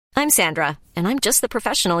I'm Sandra, and I'm just the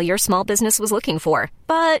professional your small business was looking for.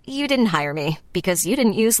 But you didn't hire me because you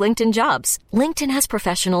didn't use LinkedIn Jobs. LinkedIn has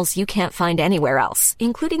professionals you can't find anywhere else,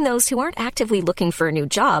 including those who aren't actively looking for a new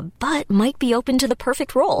job, but might be open to the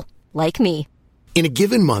perfect role, like me. In a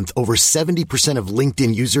given month, over 70% of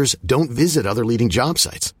LinkedIn users don't visit other leading job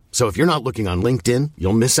sites. So if you're not looking on LinkedIn,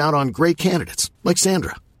 you'll miss out on great candidates like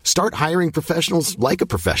Sandra. Start hiring professionals like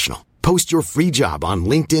a professional. Post your free job on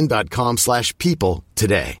linkedin.com/people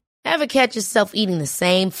today. Ever catch yourself eating the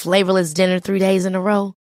same flavorless dinner 3 days in a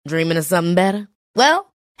row? Dreaming of something better? Well,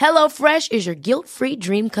 HelloFresh is your guilt-free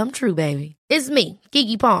dream come true, baby. It's me,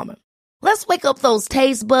 Keke Palmer. Let's wake up those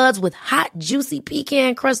taste buds with hot, juicy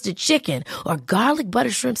pecan-crusted chicken or garlic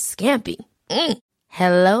butter shrimp scampi.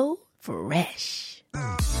 Hello Fresh.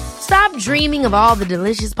 Stop dreaming of all the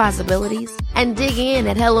delicious possibilities and dig in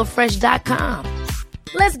at HelloFresh.com.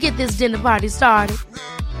 Let's get this dinner party started.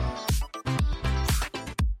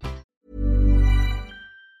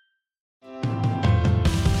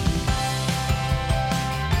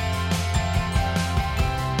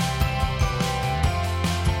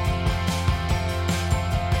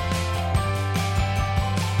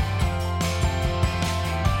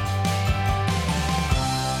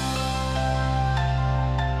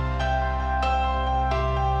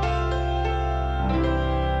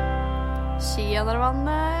 Tjenare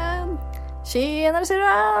mannen! Tjenare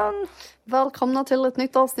syrran! Välkomna till ett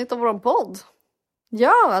nytt avsnitt av våran podd.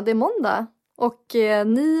 Ja, det är måndag. Och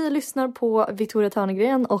ni lyssnar på Victoria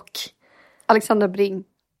Törnegren och Alexandra Bring.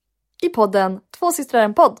 I podden Två systrar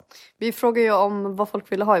en podd. Vi frågar ju om vad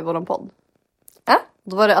folk ville ha i våran podd.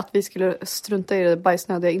 Då var det att vi skulle strunta i det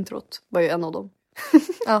bajsnödiga introt. Var ju en av dem.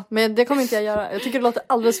 Ja, men det kommer inte jag göra. Jag tycker det låter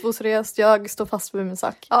alldeles för oseriöst. Jag står fast vid min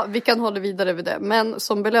sak. Ja, vi kan hålla vidare vid det. Men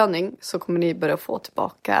som belöning så kommer ni börja få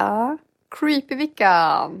tillbaka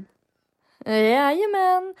Creepy-vickan.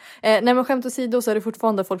 Jajamän. Nej, men skämt åsido så är det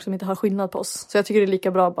fortfarande folk som inte har skillnad på oss. Så jag tycker det är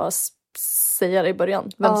lika bra att bara säga det i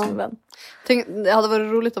början. Vem som är vem. Det hade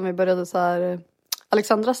varit roligt om vi började så här.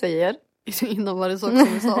 Alexandra säger innan varje sak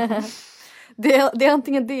som vi sa. Det är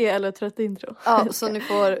antingen det eller ett trött intro. Ja, så ni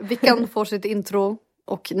Vickan får sitt intro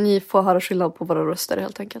och ni får höra skillnad på våra röster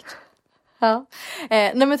helt enkelt. Ja.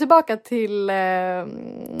 Nej, men tillbaka till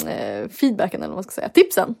feedbacken eller vad man ska säga.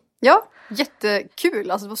 Tipsen. Ja,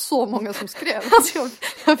 jättekul. Alltså det var så många som skrev. Alltså,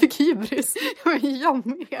 jag fick hybris. Jag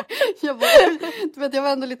med. Jag var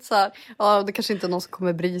ändå lite så här. Ja, det kanske inte är någon som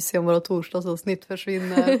kommer bry sig om våra torsdagsavsnitt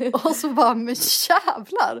försvinner. Och så bara, men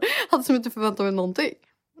jävlar. Hade som inte förväntat mig någonting.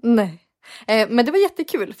 Nej. Men det var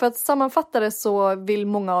jättekul. För att sammanfatta det så vill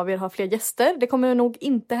många av er ha fler gäster. Det kommer nog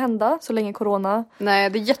inte hända så länge corona. Nej,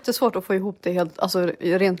 det är jättesvårt att få ihop det helt, alltså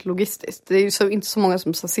rent logistiskt. Det är ju inte så många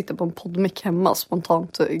som sitter på en poddmick hemma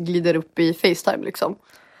spontant glider upp i FaceTime liksom.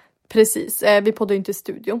 Precis, vi poddar ju inte i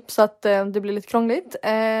studio så att det blir lite krångligt.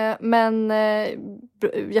 Men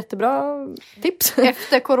jättebra tips.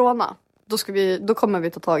 Efter corona, då kommer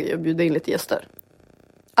vi ta tag i och bjuda in lite gäster.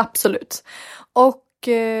 Absolut. Och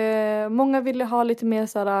många ville ha lite mer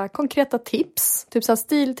såhär konkreta tips. Typ såhär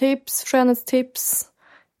stiltips, skönhetstips,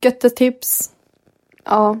 göttetips.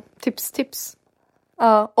 Ja, tips.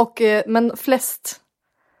 Ja, och men flest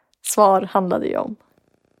svar handlade ju om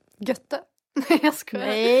götte. Nej, jag skojar.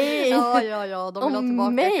 Nej. Ja, de vill ha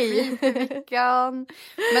tillbaka mig. Veckan.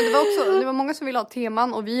 Men det var många som ville ha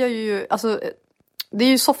teman och vi har ju, alltså det är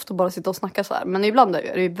ju soft att bara sitta och snacka så här. Men ibland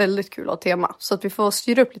är det ju väldigt kul att ha tema. Så att vi får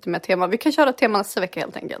styra upp lite mer tema. Vi kan köra tema nästa vecka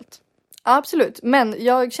helt enkelt. Ja, absolut. Men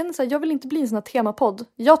jag känner så här, jag vill inte bli en sån här temapodd.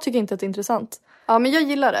 Jag tycker inte att det är intressant. Ja, men jag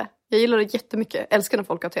gillar det. Jag gillar det jättemycket. Älskar när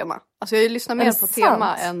folk har tema. Alltså jag lyssnar mer på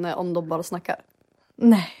tema än om de bara snackar.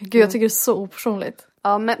 Nej, gud jag tycker det är så opersonligt.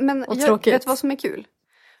 Ja, men jag vet vad som är kul.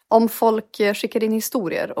 Om folk skickar in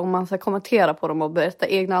historier och man ska kommentera på dem och berätta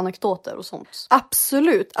egna anekdoter och sånt.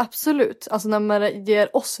 Absolut. Alltså när man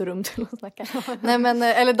ger oss rum till att snacka. Nej, men,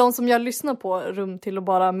 eller de som jag lyssnar på rum till att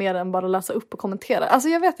bara mer än bara läsa upp och kommentera. Alltså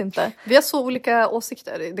jag vet inte. Vi har så olika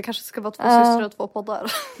åsikter. Det kanske ska vara två systrar och två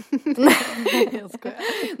poddar. Nej, jag skojar.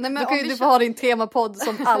 Nej, men då kan ju du få ha din temapodd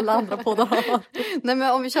som alla andra poddar har. Nej,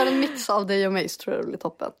 men om vi kör en mix av dig och mig så tror jag det blir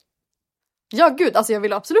toppen. Ja, gud, alltså jag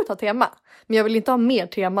vill absolut ha tema. Men jag vill inte ha mer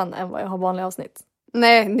teman än vad jag har vanliga avsnitt.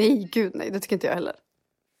 Nej, gud nej, det tycker inte jag heller.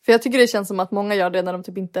 För jag tycker det känns som att många gör det när de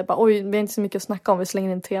typ inte bara, oj, vi har inte så mycket att snacka om, vi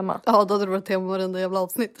slänger in tema. Ja, då hade det varit tema på varenda jävla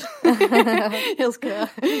avsnitt. Jag skojar.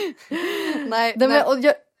 Nej. Och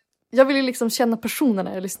jag vill ju liksom känna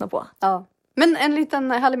personerna jag lyssnar på. Ja. Men en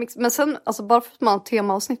liten härlig mix. Men sen, alltså bara för att man har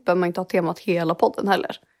temaavsnitt behöver man inte ha temat hela podden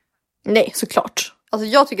heller. Nej, såklart. Alltså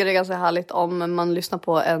jag tycker det är ganska härligt om man lyssnar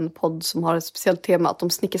på en podd som har ett speciellt tema. Att de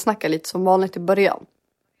snickesnackar lite som vanligt i början.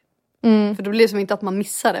 För då blir det som inte att man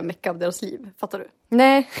missar en vecka av deras liv. Fattar du?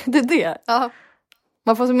 Nej, det är det. Ja.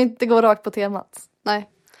 Man får som inte gå rakt på temat. Nej.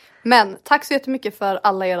 Men tack så jättemycket för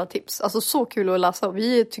alla era tips. Alltså så kul att läsa.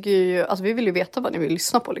 Vi tycker ju, alltså vi vill ju veta vad ni vill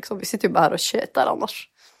lyssna på liksom. Vi sitter ju bara här och tjötar annars.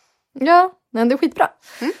 Ja, men det är skitbra.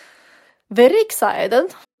 Very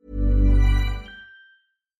excited.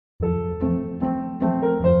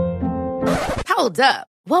 Hold up.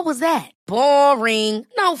 What was that? Boring.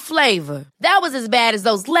 No flavor. That was as bad as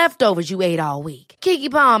those leftovers you ate all week.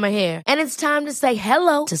 Keke Palmer here, and it's time to say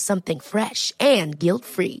hello to something fresh and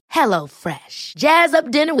guilt-free. Hello Fresh. Jazz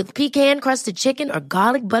up dinner with pecan-crusted chicken or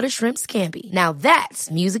garlic butter shrimp scampi. Now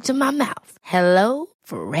that's music to my mouth. Hello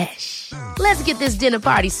Fresh. Let's get this dinner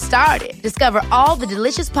party started. Discover all the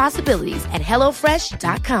delicious possibilities at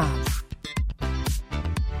hellofresh.com.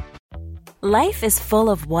 Life is full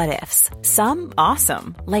of what-ifs. Some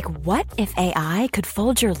awesome, like what if AI could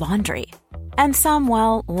fold your laundry? And some,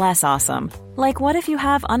 well, less awesome, like what if you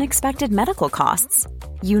have unexpected medical costs?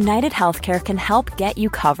 United Healthcare can help get you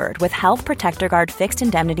covered with Health Protector Guard fixed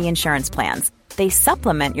indemnity insurance plans. They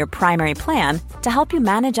supplement your primary plan to help you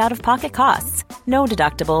manage out-of-pocket costs. No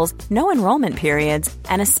deductibles, no enrollment periods,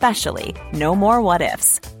 and especially no more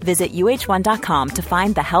what-ifs. Visit uh1.com to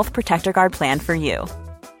find the Health Protector Guard plan for you.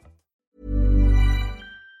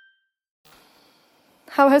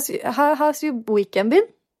 How has your weekend been?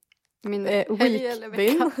 Min Week eller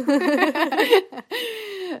been?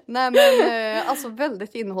 Nej men alltså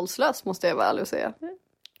väldigt innehållslös måste jag vara ärlig och säga.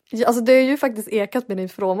 Ja, alltså det är ju faktiskt ekat med din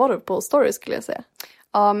frånvaro på story skulle jag säga.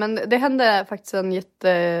 Ja men det hände faktiskt en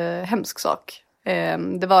jättehemsk sak.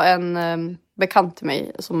 Det var en bekant till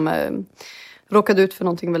mig som råkade ut för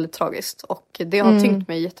någonting väldigt tragiskt. Och det har tyngt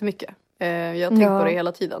mig jättemycket. Jag har tänkt på det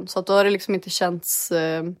hela tiden. Så att då har det liksom inte känts...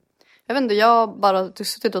 Jag vet inte, jag har bara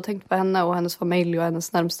suttit och tänkt på henne och hennes familj och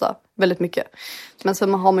hennes närmsta väldigt mycket. Men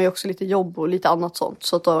sen har man ju också lite jobb och lite annat sånt.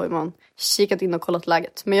 Så då har man kikat in och kollat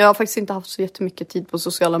läget. Men jag har faktiskt inte haft så jättemycket tid på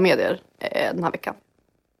sociala medier den här veckan.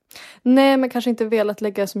 Nej, men kanske inte velat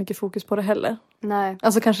lägga så mycket fokus på det heller. Nej.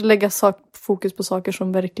 Alltså kanske lägga fokus på saker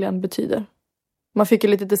som verkligen betyder. Man fick ju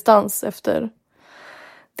lite distans efter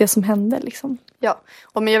det som hände liksom. Ja,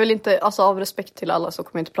 men jag vill inte, alltså av respekt till alla så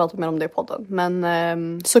kommer jag inte prata mer om det i podden.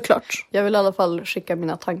 Men såklart. Jag vill i alla fall skicka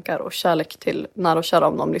mina tankar och kärlek till nära och kära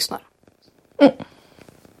om de lyssnar.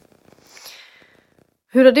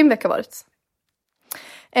 Hur har din vecka varit?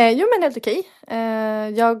 Jo men helt okej.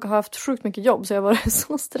 Jag har haft sjukt mycket jobb så jag var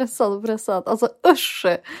så stressad och pressad. Alltså usch.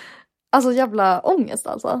 Alltså jävla ångest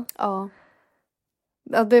alltså. Ja.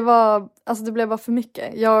 Ja, det blev bara för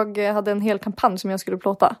mycket. Jag hade en hel kampanj som jag skulle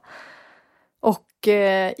plåta. Och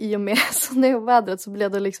i och med snö och vädret så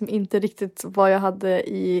blev det liksom inte riktigt vad jag hade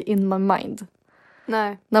in my mind.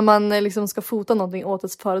 Nej. När man liksom ska fota någonting åt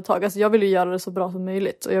ett företag. Alltså jag vill ju göra det så bra som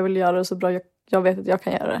möjligt. Och jag vill göra det så bra jag vet att jag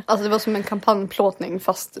kan göra det. Alltså det var som en kampanjplåtning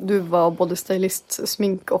fast du var både stylist,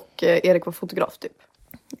 smink och Erik var fotograf typ.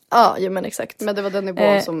 Ja, men exakt. Men det var den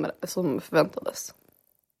nivån som förväntades.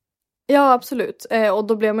 Ja, absolut. Och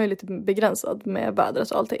då blev man ju lite begränsad med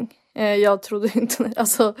vädret och allting. Jag trodde inte...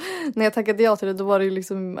 Alltså, när jag tackade ja till det, då var det ju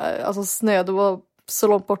liksom... Alltså snö, det var så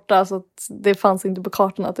långt borta så att det fanns inte på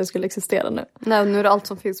kartan att det skulle existera nu. Nej, nu är det allt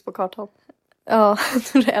som finns på kartan. Ja,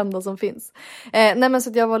 det är det enda som finns. Nej, men så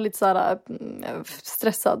att jag var lite så här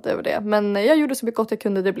stressad över det. Men jag gjorde så mycket gott jag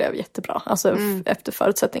kunde, det blev jättebra. Alltså efter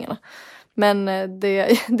förutsättningarna. Men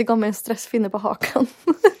det gav mig en stressfinne på hakan.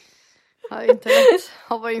 Ja, inte lätt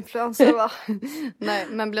att vara influencer va? Nej,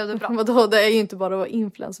 men blev det bra? Vadå, det är ju inte bara att vara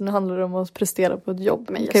influencer. Nu handlar det om att prestera på ett jobb.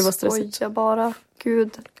 Men det kan ju vara jag skojar bara.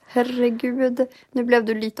 Gud, herregud. Nu blev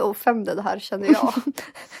du lite offended här känner jag.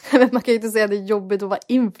 Men man kan ju inte säga att det är jobbigt att vara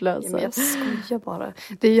influencer. Ja, men jag skojar bara.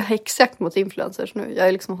 Det är ju exakt mot influencers nu. Jag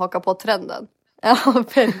är liksom hakat på trenden. Ja,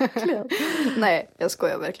 verkligen. Nej, jag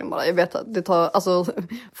skojar verkligen bara. Jag vet att det tar, alltså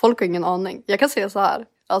folk har ingen aning. Jag kan säga så här.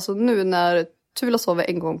 Alltså nu när Tula sover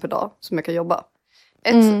en gång per dag som jag kan jobba.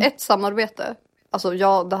 Ett samarbete. Alltså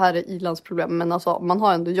ja, det här är ilandsproblem. Men alltså man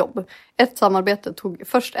har ändå jobb. Ett samarbete tog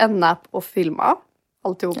först en nap och filma.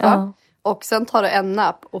 Alltihopa. Ja. Och sen tar det en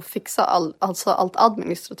nap och fixa allt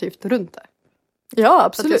administrativt runt det. Ja,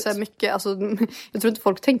 absolut. Så det är mycket, alltså, jag tror inte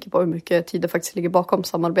folk tänker på hur mycket tid det faktiskt ligger bakom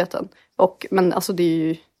samarbeten. Men alltså det är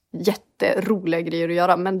ju jätteroliga grejer att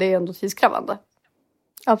göra. Men det är ändå tidskrävande.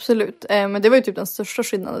 Absolut. Men det var ju typ den största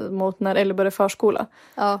skillnaden mot när Ellie började förskola.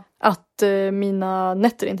 Ja. Att mina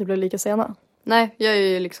nätter inte blev lika sena. Nej, jag är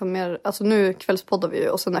ju liksom mer... Alltså nu kvällspoddar vi ju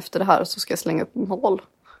och sen efter det här så ska jag slänga upp mål.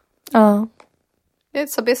 Ja.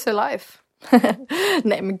 It's a busy life.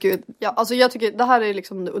 Nej men gud. Ja, alltså jag tycker det här är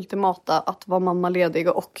liksom det ultimata att vara mammaledig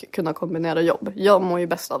och kunna kombinera jobb. Jag mår ju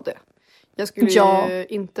bäst av det. Jag skulle ju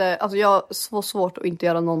inte, alltså jag har så svårt att inte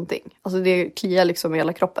göra någonting. Alltså det kliar liksom i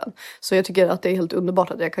hela kroppen. Så jag tycker att det är helt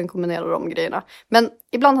underbart att jag kan kombinera de grejerna. Men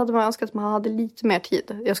ibland hade man önskat att man hade lite mer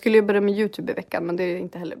tid. Jag skulle ju börja med YouTube i veckan, men det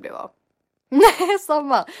inte heller blev av. Nej,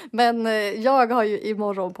 samma. Men jag har ju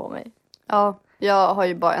imorgon på mig. Ja, jag har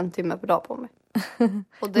ju bara 1 timme per dag på mig.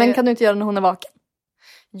 Och det... Men kan du inte göra när hon är vaken?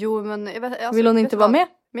 Jo, men jag vet, alltså, vill hon inte vara med?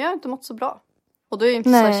 Men jag har inte mått så bra. Och då är jag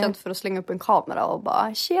inte så känt för att slänga upp en kamera och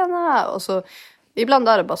bara tjena. Och så, ibland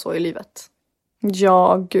är det bara så i livet.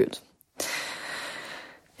 Ja, gud.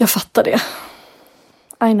 Jag fattar det.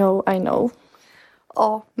 I know.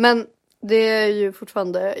 Ja, men det är ju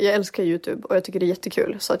fortfarande, jag älskar YouTube och jag tycker det är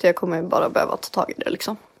jättekul. Så att jag kommer bara behöva ta tag i det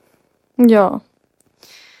liksom. Ja.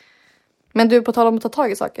 Men du, på tal om att ta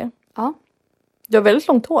tag i saker. Ja. Du har väldigt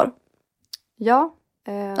långt hår. Ja.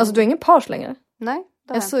 Alltså du har ingen page längre. Nej.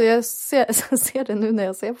 Jag ser det nu när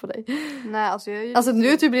jag ser på dig. Nej, alltså jag alltså du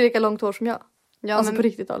är typ lika långt hår som jag. Ja, alltså men, på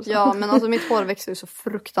riktigt alltså. Ja, men alltså mitt hår växer ju så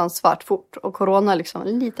fruktansvärt fort. Och corona liksom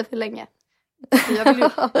lite för länge.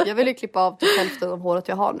 Jag vill ju klippa av till hälften av håret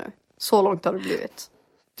jag har nu. Så långt har det blivit.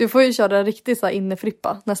 Du får ju köra en riktig så här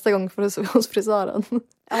innefrippa nästa gång hos frisören.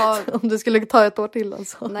 Ja. Om du skulle ta ett år till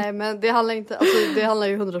alltså. Nej, men det handlar inte, alltså det handlar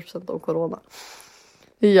ju 100% om corona.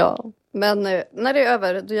 Ja. Men när det är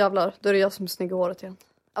över, då jävlar, då är det jag som är snygg i håret igen.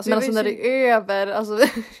 Alltså, men alltså när det är över, alltså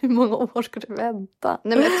hur många år ska du vänta?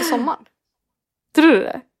 Nej, men efter sommaren. Tror du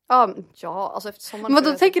det? Ja, alltså efter sommaren. Men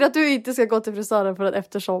då tänker du att du inte ska gå till frisören förrän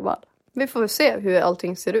efter sommaren? Vi får väl se hur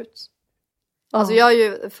allting ser ut. Alltså jag har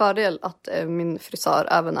ju fördel att min frisör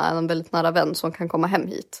även är en väldigt nära vän som kan komma hem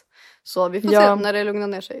hit. Så vi får se när det lugnar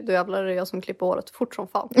ner sig. Då jävlar är det jag som klipper håret fort som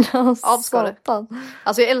fan. Avskar det.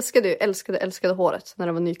 Alltså jag älskade håret när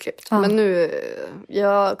det var nyklippt. Men nu,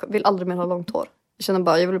 jag vill aldrig mer ha långt hår.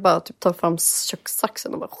 Jag vill bara typ ta fram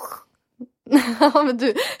kökssaxen och bara... Ja, men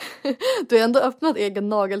du har ändå öppnat egen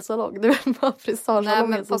nagelsalong. Det är väl bara frisörsalongen. Nej,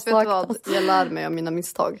 men fast vet du vad? Jag lär mig av mina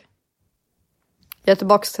misstag. Jag är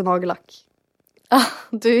tillbaka till nagellack.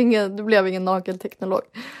 Du blev ingen nagelteknolog.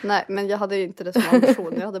 Nej, men jag hade inte det som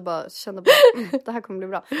ambition. Jag hade bara kände det här kommer bli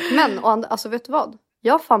bra. Men alltså vet du vad?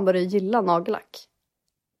 Jag fan började gilla nagellack.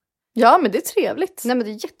 Ja, men det är trevligt. Nej, men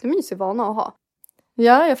det är jättemysig vana att ha.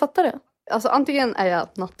 Ja, jag fattar det. Alltså antingen är jag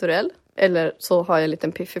naturell eller så har jag en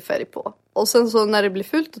liten piffig färg på. Och sen så när det blir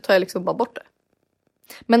fult då tar jag liksom bara bort det.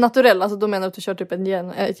 Men naturell, alltså då menar du att du kör typ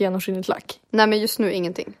ett genomskinligt lack? Nej, men just nu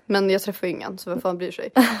ingenting. Men jag träffar ju ingen, så vad fan bryr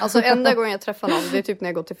sig. Alltså enda gången jag träffar någon, det är typ när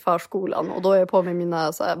jag går till förskolan. Och då är jag på med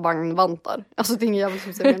mina så här vagnvantar. Alltså det är ingen jävel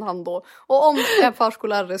som ser min hand då. Och om en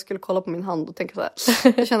förskollärare skulle kolla på min hand och tänka så här,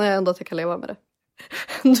 då känner jag ändå att jag kan leva med det.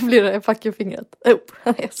 Då blir det fuck you fingret.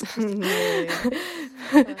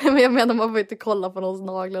 Men jag menar, man får inte kolla på någons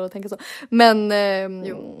naglar och tänka så. Men...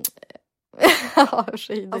 Jo. Ja,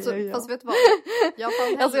 fast vet du vad?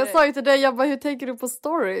 Jag sa ju till dig, jag bara, hur tänker du på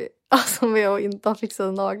story? Alltså med att inte ha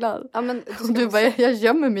fixade naglar. Ja, men du bara, jag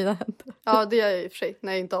gömmer mina händer. Ja, det gör jag i och för sig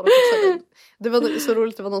när jag inte har dem fixade. Det var så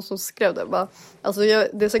roligt, det var någon som skrev det. Bara, alltså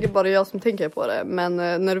det är säkert bara jag som tänker på det. Men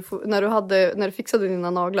när du fixade dina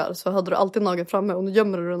naglar så hade du alltid nageln framme och nu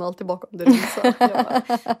gömmer du den alltid bakom det du visar.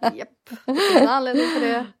 Japp, en anledning till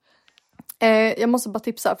det. Jag måste bara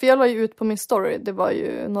tipsa, för jag la ju ut på min story, det var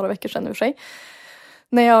ju några veckor sedan i och för sig,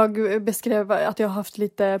 när jag beskrev att jag har haft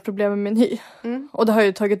lite problem med min hy. Och det har jag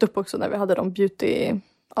ju tagit upp också när vi hade de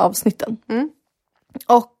beauty-avsnitten.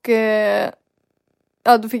 Och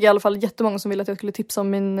då fick jag i alla fall jättemånga som ville att jag skulle tipsa om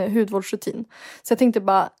min hudvårdsrutin. Så jag tänkte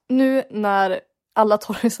bara, nu när alla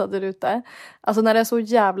torrisar där ute, alltså när det är så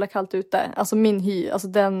jävla kallt ute, alltså min hy, alltså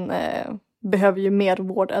den... behöver ju mer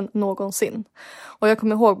vård än någonsin. Och jag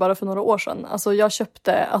kommer ihåg bara för några år sedan. Alltså jag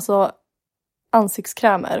köpte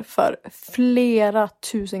ansiktskrämer för flera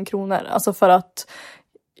 1000 kronor. Alltså för att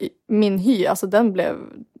min hy, alltså den blev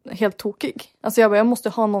helt tokig. Alltså jag måste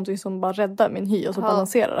ha någonting som bara räddar min hy och så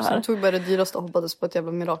balanserar det här. Så tog bara det dyraste och hoppades på ett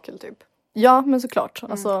jävla mirakel typ. Ja, men såklart.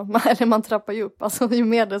 Alltså, man trappar ju upp. Alltså ju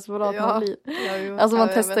mer desperat man blir. Alltså man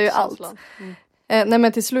testar ju allt. Nej,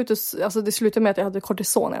 men till slut, alltså det slutade med att jag hade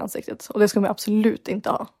kortison i ansiktet. Och det ska man absolut inte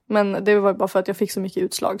ha. Men det var bara för att jag fick så mycket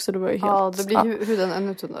utslag. Så det var ju helt... Ja, det blir huden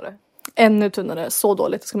ännu tunnare. Ännu tunnare, så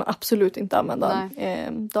dåligt. Det ska man absolut inte använda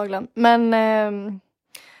dagligen. Men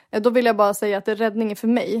då vill jag bara säga att räddningen för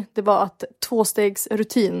mig, det var att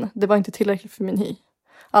 2-stegsrutin, det var inte tillräckligt för min hy.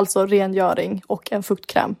 Alltså rengöring och en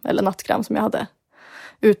fuktkräm eller nattkräm som jag hade.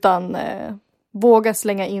 Utan våga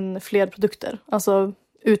slänga in fler produkter. Alltså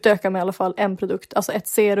utöka med i alla fall en produkt. Alltså ett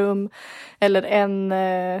serum eller en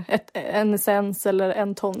essens eller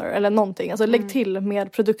en toner eller någonting. Alltså lägg till mer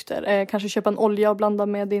produkter. Kanske köpa en olja och blanda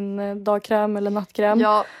med din dagkräm eller nattkräm.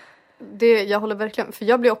 Ja, jag håller verkligen, för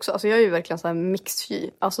jag blir också, alltså jag är ju verkligen så här mixhy.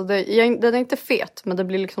 Alltså den är inte fet, men den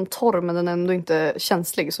blir liksom torr, men den är ändå inte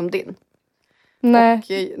känslig som din. Nej.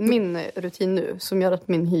 Och min rutin nu som gör att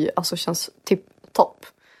min hy alltså känns tipp-topp.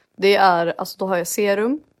 Det är, alltså då har jag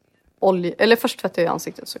serum, olja, eller först tvättar jag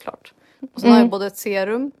ansiktet såklart. Och sen har jag både ett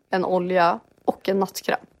serum, en olja och en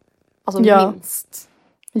nattkräm. Alltså minst.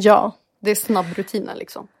 Ja. Det är snabbrutinen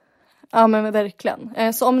liksom. Ja men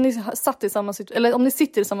verkligen. Så om ni satt i samma eller om ni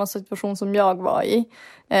sitter i samma situation som jag var i,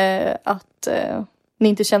 att ni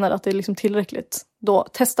inte känner att det är liksom tillräckligt, då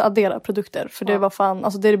testa addera produkter, för det var fan,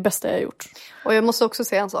 alltså det är det bästa jag har gjort. Och jag måste också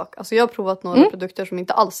säga en sak. Alltså jag har provat några produkter som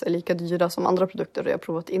inte alls är lika dyra som andra produkter jag har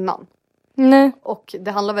provat innan. Nej. Och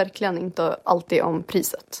det handlar verkligen inte alltid om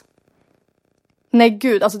priset. Nej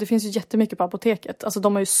gud, alltså det finns ju jättemycket på apoteket. Alltså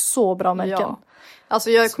de har ju så bra märken. Ja. Alltså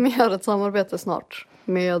jag kommer göra ett samarbete snart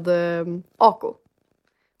med Ako.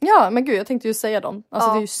 Ja, men gud, jag tänkte ju säga dem.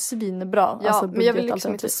 Alltså det är ju svinbra. Ja, alltså, men jag vill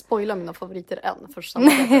liksom inte spoila mina favoriter än.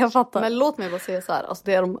 Nej, jag fattar. Men låt mig bara säga så här.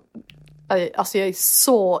 Alltså, alltså jag är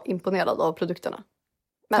så imponerad av produkterna.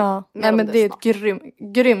 Men det är ett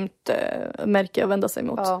grymt märke att vända sig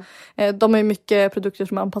mot. Ja. De har ju mycket produkter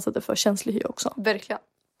som är anpassade för känslig hy också. Verkligen.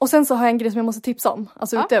 Och sen så har jag en grej som jag måste tipsa om.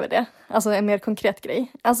 Alltså utöver det. Alltså en mer konkret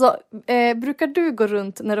grej. Alltså brukar du gå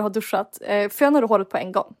runt när du har duschat? Fönar du håret på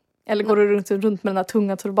en gång? Eller går du runt med den här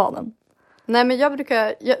tunga turbanen? Nej, men jag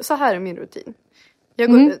brukar, så här är min rutin.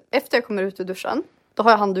 Efter jag kommer ut ur duschen, då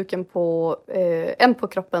har jag handduken på, en på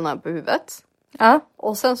kroppen och en på huvudet.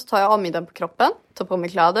 Och sen så tar jag av mig den på kroppen, tar på mig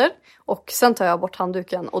kläder. Och sen tar jag bort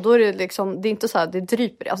handduken. Och då är det liksom, det är inte så här, det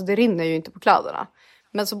dryper, alltså det rinner ju inte på kläderna.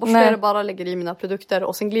 Men så borstar jag det bara, lägger i mina produkter.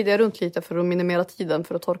 Och sen glider jag runt lite för att minimera tiden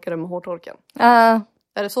för att torka det med hårtorken. Är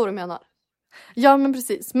det så du menar? Ja men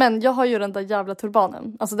precis, men jag har ju den där jävla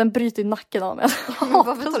turbanen. Alltså den bryter ju nacken av mig. Men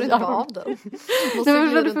varför tar du inte av den? Måste ju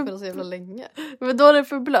glida runt med den så jävla länge. Men då är det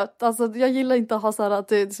för blött. Alltså jag gillar inte att ha så här att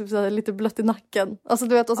det är så här lite blött i nacken. Alltså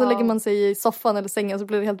du vet, och så lägger man sig i soffan eller sängen så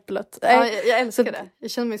blir det helt blött. Ja, jag älskar det.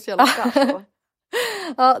 Jag känner mig så jävla fräsch.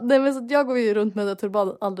 Ja, nej, men så jag går ju runt med den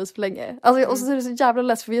turbanen alldeles för länge. Alltså, och så är det så jävla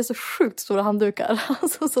lätt för vi är så sjukt stora handdukar.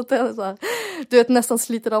 Alltså, så det är så här, du vet, nästan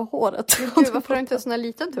sliter av håret. Gud, varför har du inte en sån här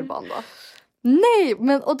liten turban då? Nej,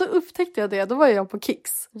 men och då upptäckte jag det. Då var jag på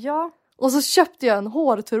Kicks. Ja. Och så köpte jag en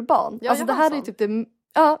hårturban. Ja, alltså det här är typ det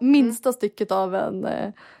minsta stycket av en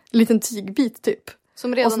liten tygbit typ.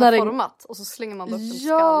 Som redan är format. Och så slänger man bara upp den på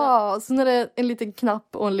skallen. Ja, sen är det en liten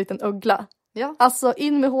knapp och en liten ögla. Ja. Alltså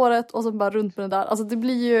in med håret och så bara runt med den där. Alltså det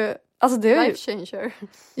blir ju... Alltså det är life changer.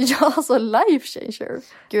 Ja, alltså life changer.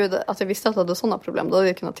 Gud, att jag visste att du hade sådana problem. Då hade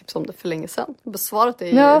jag kunnat tipsa om det för länge sedan. Besvarat det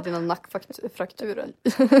i dina nackfrakturer.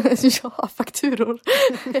 Ja, fakturor.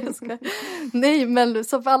 Nej, men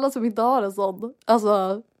så för alla som inte har en sån.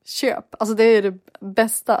 Alltså, köp. Alltså det är det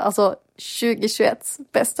bästa. Alltså 2021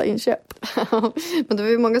 bästa inköp. Men det är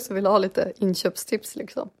ju många som vill ha lite inköpstips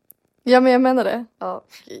liksom. Ja, men jag menar det. Ja.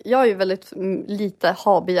 Jag är ju väldigt lite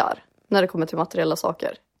ha-begär när det kommer till materiella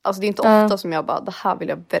saker. Alltså det är inte ofta som jag bara, det här vill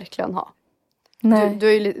jag verkligen ha. Nej. Du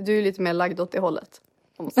är ju lite mer lagd åt det hållet.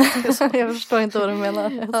 Jag förstår inte vad du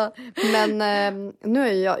menar. Ja, men nu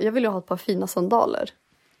är jag vill ju ha ett par fina sandaler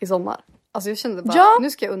i sommar. Alltså jag kände bara, nu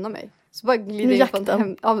ska jag unna mig. Så bara glider in på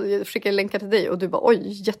en jag skickar länkar till dig och du bara, oj,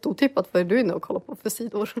 jätteotippat, vad är du inne och kollar på för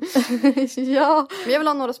sidor? Ja. Men jag vill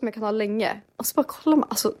ha några som jag kan ha länge. Och så bara kolla med,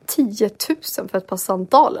 alltså 10 000 för ett par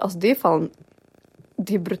sandaler. Alltså det är fan,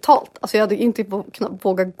 det är brutalt. Alltså jag hade inte kunnat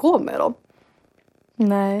våga gå med dem.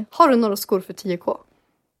 Nej. Har du några skor för 10k?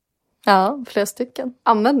 Ja, flera stycken.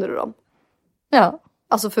 Använder du dem? Ja.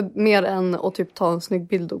 Alltså för mer än att typ ta en snygg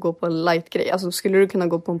bild och gå på en light-grej. Alltså skulle du kunna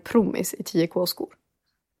gå på en promis i 10k-skor?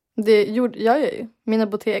 Det gjorde jag ju. Mina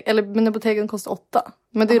Bottega kostar 8.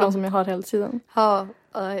 Men det är de som jag har hela tiden. Ja,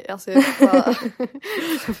 alltså jag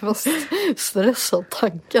var stressad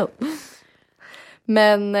tanken.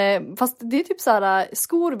 Men fast det är typ så här,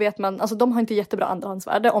 skor vet man, alltså de har inte jättebra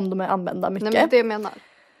andrahandsvärde om de är använda mycket. Nej, men det jag menar.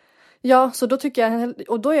 Ja, så då tycker jag,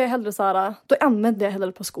 och då är jag hellre så här, då använder jag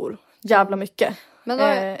hellre på skor jävla mycket. Men då,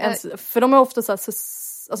 för de är ofta så här,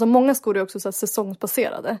 alltså många skor är också så här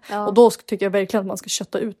säsongsbaserade. Ja. Och då tycker jag verkligen att man ska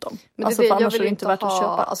kötta ut dem. Men alltså, för annars är det inte värt att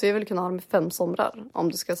köpa. Alltså jag vill kunna ha dem i 5 somrar.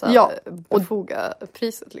 Om du ska så här, befoga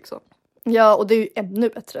priset liksom. Ja, och det är ju ännu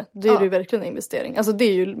bättre. Det är ju verkligen en investering. Alltså det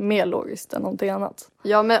är ju mer logiskt än någonting annat.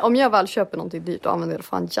 Ja, men om jag väl köper någonting dyrt och använder det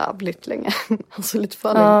fan jävligt länge. Alltså lite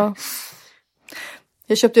för länge.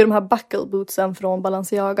 Jag köpte ju de här buckle bootsen från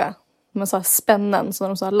Balenciaga. Med så här spännen, så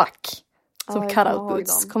de så här lack. Som cut-out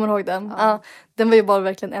boots. Kommer du ihåg den? Ja. Den var ju bara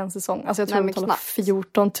verkligen en säsong. Alltså jag tror jag betalade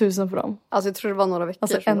 14 000 för dem. Alltså jag tror det var några veckor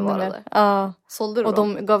alltså som det var det. Ja. Sålde du och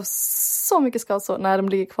de gav så mycket skavsår. Nej, de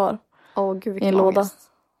ligger kvar. Åh gud i vilken en låda. ångest.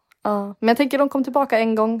 Ja. Men jag tänker de kom tillbaka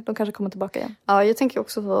en gång. De kanske kommer tillbaka igen. Ja, jag tänker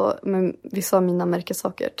också på med vissa av mina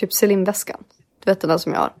märkessaker. Typ Celine-väskan. Du vet den där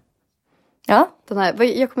som jag har. Ja. Den här,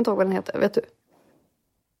 jag kommer inte ihåg vad den heter, vet du?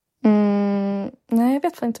 Nej, jag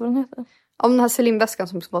vet fan inte vad den heter. Om den här Celine-väskan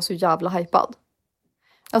som var så jävla hypad.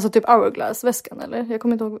 Alltså typ Hourglass-väskan eller? Jag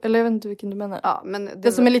kommer inte ihåg, eller jag vet inte vilken du menar. Ja, men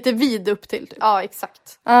det som är lite vid upp till typ. Ja,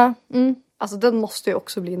 exakt. Ja, Alltså den måste ju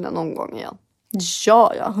också bli inne någon gång igen.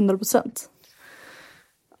 Ja, 100%.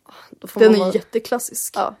 Den är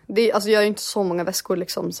jätteklassisk. Ja, alltså jag har ju inte så många väskor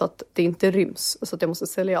liksom så att det inte ryms. Så att jag måste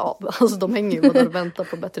sälja av. Alltså de hänger ju bara där och väntar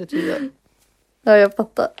på bättre tider. Ja, jag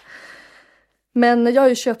fattar. Men jag har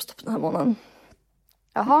ju köpstopp den här månaden.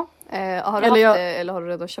 Jaha. Har du Eller haft det eller har du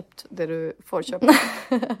redan köpt det du får köpa?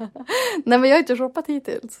 Nej, men jag har inte shoppat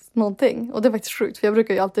hittills någonting. Och det är faktiskt sjukt för jag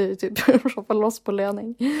brukar ju alltid typ shoppa loss på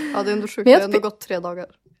löning. Ja, det är ändå sjukt. Men Det har ändå gått 3 dagar.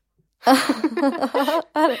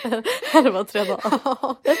 Är det var 3 dagar?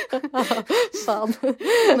 Fan.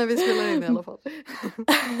 När vi spelar in i alla fall.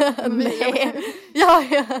 Nej. Ja,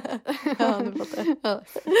 nu fattar jag. Ja.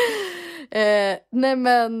 Nej,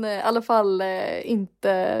 men i alla fall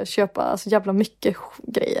inte köpa så jävla mycket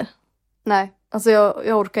grejer. Nej. Alltså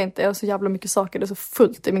jag orkar inte. Jag har så jävla mycket saker. Det är så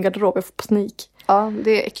fullt i min garderob. Jag får panik. Ja,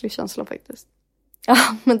 det är äcklig känsla faktiskt. Ja,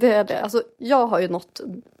 men det är det. Alltså jag har ju nått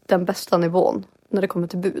den bästa nivån när det kommer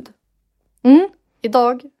till bud.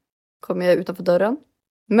 Idag kommer jag utanför dörren.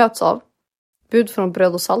 Möts av bud från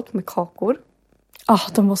Bröd och Salt med kakor.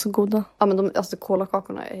 De var så goda. Ja, men alltså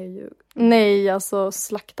kolakakorna är ju... Nej, alltså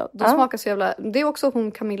slaktad. De smakar så jävla... Det är också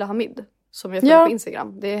hon Camilla Hamid som jag följer på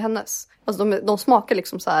Instagram. Det är hennes. Alltså de smakar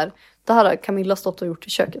liksom så här. Det här har Camilla stått och gjort i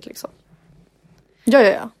köket liksom.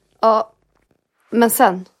 Ja. Ja, men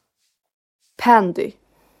sen Pandy.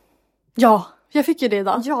 Ja, jag fick ju det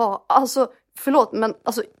idag. Ja, alltså förlåt men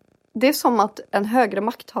alltså det är som att en högre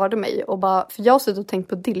makt hörde mig och bara, för jag har suttit och tänkt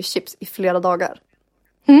på dillchips i flera dagar.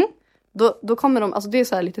 Då kommer de, alltså det är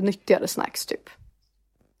så här lite nyttigare snacks typ.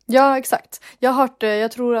 Ja, exakt. Jag har hört,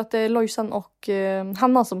 jag tror att det är Lojsan och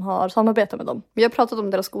Hanna som har samarbetat med dem. Vi har pratat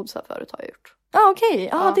om deras godisar förut har jag gjort. Okej.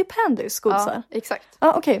 Ja, det är Pandys godisar. Ja, exakt.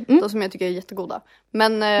 Okej. De som jag tycker är jättegoda.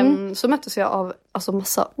 Men så möttes jag av alltså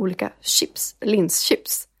massa olika chips,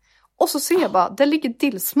 linschips. Och så ser jag bara, där ligger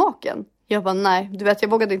dillsmaken. Jag bara nej, du vet jag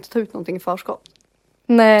vågade inte ta ut någonting i förskott.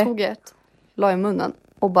 Nej. Tog ett, la i munnen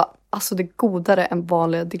och bara, alltså det är godare än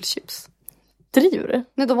vanliga dillchips. Driver du?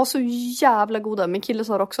 Nej, de var så jävla goda. Min kille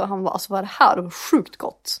sa också, han var alltså vad är det här? Det var sjukt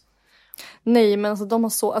gott. Nej, men alltså de har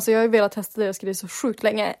så, alltså jag har ju velat testa deras grejer så sjukt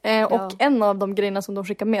länge. Och en av de grejerna som de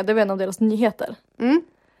skickar med, det var en av deras nyheter.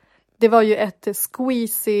 Det var ju ett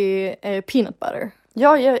squeezy peanut butter.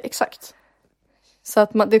 Ja, exakt. Så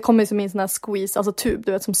att det kommer som i en sån här squeeze, alltså tub,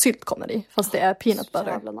 du vet som sylt kommer i. Fast det är peanut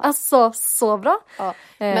butter. Nice. Alltså, så bra. Ja.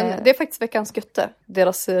 Men det är faktiskt veckans götte,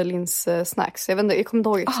 deras linssnacks. Jag vet inte, jag kommer inte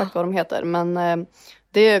ihåg exakt vad de heter. Men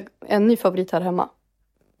det är en ny favorit här hemma.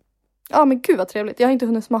 Ja, men gud vad trevligt. Jag har inte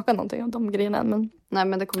hunnit smaka någonting av de grejerna än. Men nej,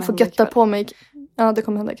 men det kommer jag får hända götta ikväll. på mig. Ja, det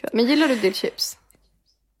kommer hända ikväll. Men gillar du dillchips?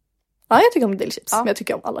 Ja, jag tycker om dillchips. Ja. Men jag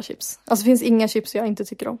tycker om alla chips. Alltså det finns inga chips jag inte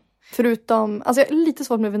tycker om. Förutom, alltså jag är lite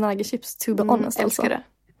svårt med vinägerchips, to be honest. Älskar det.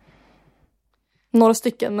 Några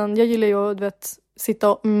stycken, men jag gillar ju att du vet,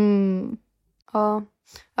 sitta och Ja,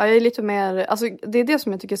 jag är lite mer, alltså det är det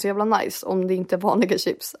som jag tycker är så jävla nice om det inte är vanliga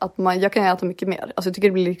chips. Att jag kan äta mycket mer. Alltså jag tycker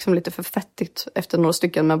det blir liksom lite för fettigt efter några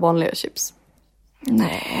stycken med vanliga chips.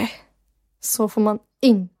 Nej, så får man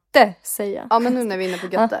inte säga. Ja, men nu när vi är inne på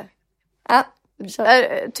götte. Ja,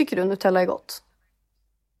 Tycker du Nutella är gott?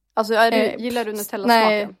 Alltså gillar du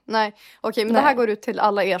Nutella-smaken? Nej. Okej, men det här går ut till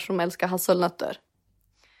alla er som älskar hasselnötter.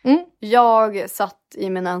 Jag satt i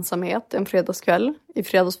min ensamhet en fredagskväll. I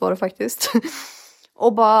fredags var det faktiskt.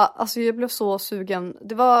 Och bara, alltså jag blev så sugen.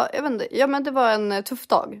 Det var, jag vet inte, men det var en tuff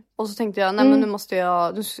dag. Och så tänkte jag, nej men nu måste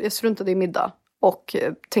jag struntade i middag. Och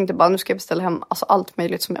tänkte bara, nu ska jag beställa hem alltså, allt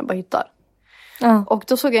möjligt som jag bara hittar. Och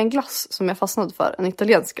då såg jag en glass som jag fastnade för, en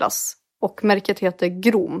italiensk glass. Och märket heter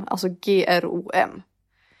Grom, alltså GROM.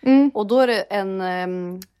 Och då är det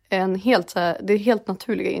en helt, det är helt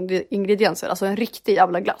naturliga ingredienser. Alltså en riktig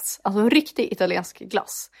jävla glass. Alltså en riktig italiensk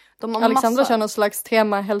glass. Alexandra kör någon slags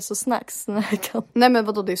tema hälsosnacks. Nej men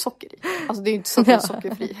vadå, det är socker i. Alltså det är ju inte så att det är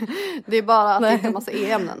sockerfri. Det är bara att det är en massa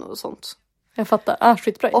e-ämnen och sånt. Jag fattar,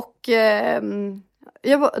 skitbra. Och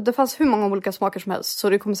det fanns hur många olika smaker som helst. Så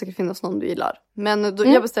det kommer säkert finnas någon du gillar. Men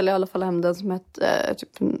jag beställde i alla fall hem den som hette typ,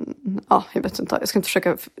 jag vet inte, jag ska inte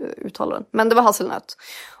försöka uttala den. Men det var hasselnöt.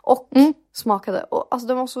 Och smakade, och alltså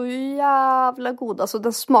den var så jävla god. Alltså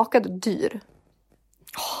den smakade dyr.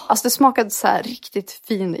 Alltså det smakade så här riktigt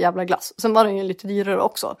fin jävla glass. Sen var den ju lite dyrare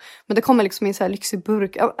också. Men det kommer liksom i så här lyxig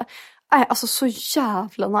burk. Alltså så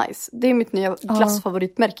jävla nice. Det är mitt nya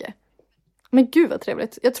glassfavoritmärke. Men gud vad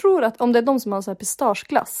trevligt. Jag tror att om det är de som har så här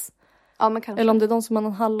pistageglass. Ja, men kanske. Eller om det är de som har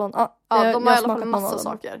någon hallon. De har i alla fall en massa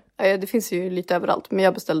saker. Det finns ju lite överallt. Men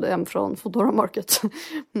jag beställde hem från Foodora Market.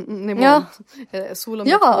 Solen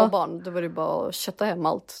med 2 barn. Det var ju bara att kötta hem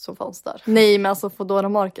allt som fanns där. Nej, men alltså Foodora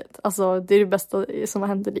Market. Alltså det är det bästa som har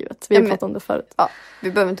hänt i livet. Vi har pratat om det förut. Ja,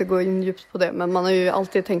 vi behöver inte gå in djupt på det. Men man har ju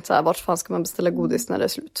alltid tänkt så här. Vart fan ska man beställa godis när det är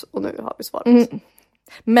slut? Och nu har vi svaret.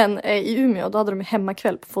 Men i Umeå då hade de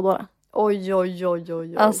hemmakväll på Foodora. Oj.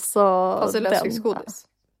 Alltså det är lösviktsgodis.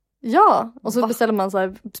 Ja, och så beställer man så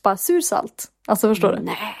här bara sursalt. Alltså förstår du?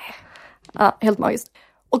 Nej. Ja, helt magiskt.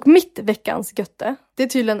 Och mitt veckans götte, det är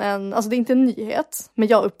tydligen alltså det är inte en nyhet, men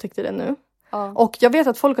jag upptäckte det nu. Ja. Och jag vet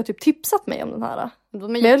att folk har typ tipsat mig om den här.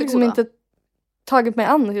 Men jag har liksom inte tagit mig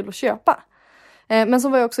an till att köpa. Men så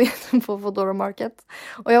var jag också inne på Foodora Market.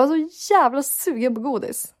 Och jag var så jävla sugen på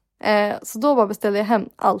godis. Så då bara beställde jag hem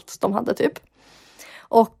allt de hade typ.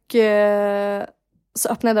 Och så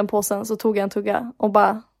öppnade jag den påsen, så tog jag en tugga och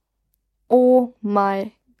bara oh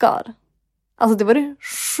my god. Alltså det var det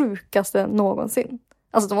sjukaste någonsin.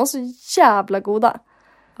 Alltså de var så jävla goda.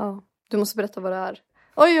 Ja, du måste berätta vad det är.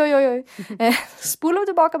 Oj. Spolar vi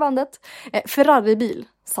tillbaka bandet. Ferrari-bil,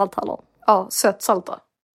 salthallon. Ja, sötsalta.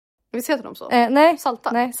 Visst heter de så? Nej,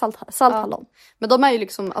 salta. Nej, salthallon. Ja. Men de är ju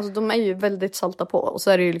liksom, alltså de är ju väldigt salta på. Och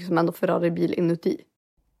så är det ju liksom ändå Ferrari-bil inuti.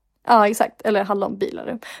 Ja, exakt. Eller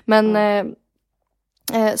hallonbilar. Men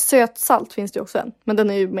sötsalt finns det ju också en. Men den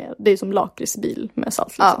är ju mer, det är som lakritsbil med salt.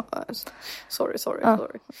 Liksom. Ja, sorry.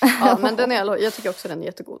 Ja, men jag tycker också den är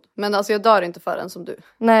jättegod. Men alltså jag dör inte för den som du.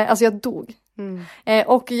 Nej, alltså jag dog.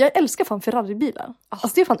 Och jag älskar fan Ferrari-bilar.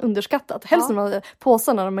 Alltså det är fan underskattat. Helst när man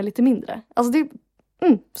påsarna de är lite mindre. Alltså det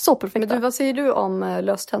är så perfekt. Men vad säger du om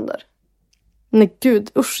löständer? Nej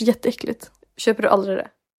gud, usch, jätteäckligt. Köper du aldrig det?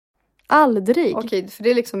 Aldrig. Okej, för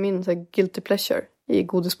det är liksom min så här, guilty pleasure i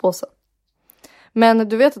godispåsen. Men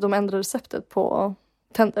du vet att de ändrade receptet på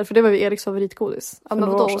tänder, för det var ju Eriks favoritgodis. Ja, men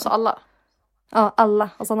vadå, hos alla? Ja, alla.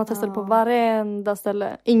 Alltså han har testat på varenda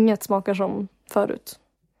ställe. Inget smakar som förut.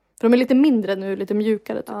 För de är lite mindre nu, lite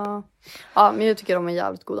mjukare typ. Ja, men jag tycker de är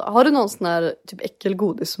jävligt goda. Har du någon sån här typ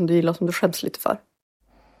äckelgodis som du gillar, som du skäms lite för?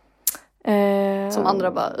 Som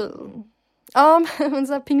andra bara... Ja, men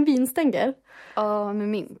så här pingvinstänger. Ja, med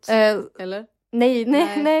mint. Eller? Nej.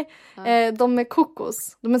 De är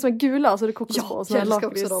kokos. De är som är gula, så det är kokos på. Och så är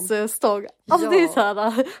lakritsstång. Alltså det är så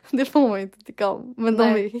här, det får man inte tycka om. Men de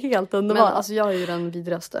är helt underbara. Men alltså jag är ju den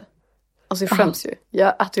vidrigaste. Alltså jag skäms ju.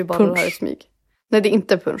 Jag äter ju bara det här i smyg. Nej, det är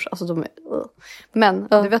inte punch. Alltså de är... Men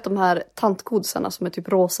du vet de här tantgodisarna som är typ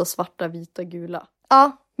rosa, svarta, vita, gula.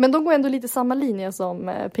 Ja, men de går ändå lite samma linje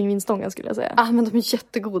som pingvinstången skulle jag säga. Ja, men de är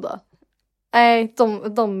jättegoda. Nej,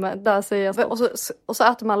 de där säger jag stopp. Och så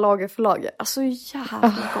äter man lager för lager. Alltså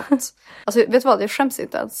jävla gott. Alltså vet du vad, jag skäms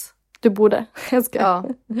inte ens. Du borde. Jag ska. Ja.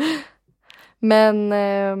 Men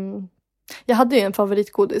jag hade ju en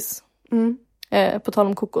favoritgodis. På tal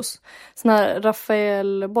om kokos. Såna här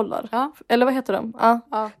Rafael-bollar. Ja. Eller vad heter de?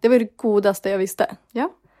 Ja. Det var det godaste jag visste. Ja.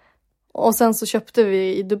 Och sen så köpte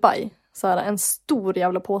vi i Dubai så här, en stor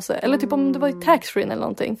jävla påse. Eller typ om det var i taxfree eller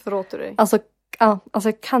någonting. Förlåt du dig. Alltså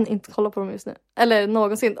jag kan inte kolla på dem just nu. Eller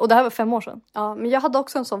någonsin. Och det här var 5 år sedan. Ja, men jag hade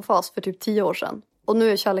också en sån fas för typ 10 år sedan. Och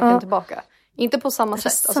nu är kärleken tillbaka. Inte på samma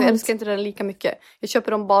sätt. Alltså jag älskar inte den lika mycket. Jag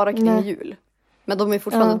köper dem bara kring jul. Men de är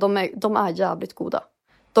fortfarande, de är jävligt goda.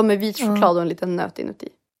 De är vit choklad och en liten nöt inuti.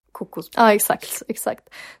 Kokos. Ja, exakt.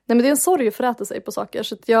 Nej, men det är en sorg att föräta sig på saker.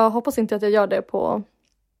 Så jag hoppas inte att jag gör det på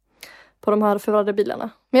de här förvärrade bilarna.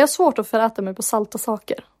 Men jag har svårt att föräta mig på salta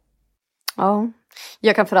saker. Ja.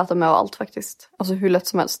 Jag kan föräta mig av allt faktiskt. Alltså hur lätt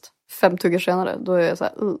som helst. 5 tuggar senare, då är jag så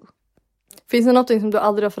här... Finns det någonting som du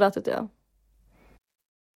aldrig har förätit dig av?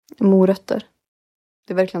 Morötter.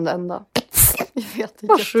 Det är verkligen det enda. Jag vet, det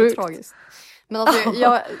är jättetragiskt. Men alltså,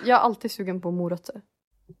 jag är alltid sugen på morötter.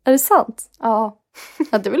 Är det sant? Ja.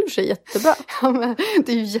 Ja, det är väl i och för sig jättebra. Ja, men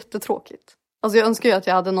det är ju jättetråkigt. Alltså jag önskar ju att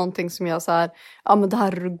jag hade någonting som jag så här... Ja, men det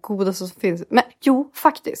här är det godaste som finns. Men jo,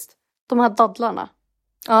 faktiskt. De här dadlarna.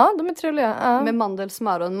 Ja, de är trevliga. Ja. Med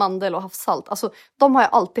mandelsmör och en mandel och havssalt. Alltså, de har jag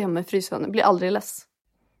alltid hemma i frysen. Jag blir aldrig less.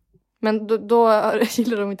 Men då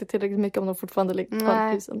gillar de inte tillräckligt mycket om de fortfarande ligger kvar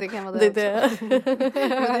i frysen. Nej, det kan vara det också. Men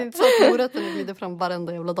det är inte så att morötten glider fram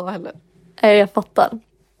varenda jävla dag heller. Nej, jag fattar.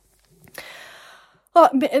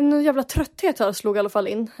 Ja, en jävla trötthet här slog i alla fall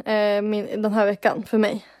in den här veckan för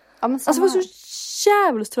mig. Ja, men alltså jag var så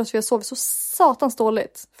jävligt trött för jag sov så satans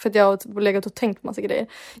dåligt. För att jag har legat och tänkt på massa grejer.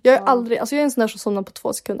 Jag är aldrig, alltså jag är en sån där som somnar på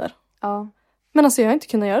 2 sekunder. Ja. Men alltså jag har inte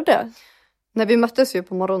kunnat göra det. När vi möttes ju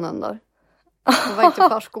på morgonen där. på väg till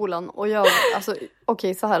förskolan. Och jag, alltså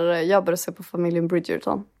okej, så här är det. Jag började se på familjen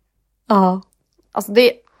Bridgerton. Ja. Alltså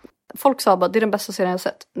folk sa bara, det är den bästa serien jag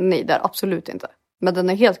sett. Nej, det är absolut inte. Men den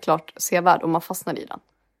är helt klart sevärd om man fastnar i den.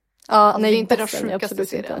 Ja, Alltså, nej, det är inte den bäst är den sjukaste absolut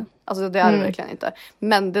serien. inte. Alltså det är det verkligen inte.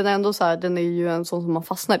 Men den är ändå så här, den är ju en sån som man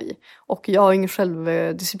fastnar i. Och jag har ingen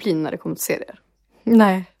självdisciplin när det kommer till serier.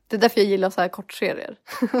 Nej. Det är därför jag gillar så här kortserier.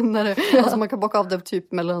 Alltså man kan bocka av det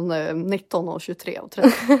typ mellan 19 och 23 och 30.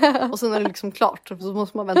 Och sen är det liksom klart. Så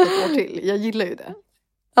måste man vänta ett år till. Jag gillar ju det.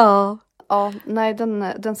 Ja. Ja, nej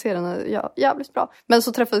den serien är jävligt bra. Men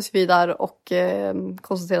så träffades vi där och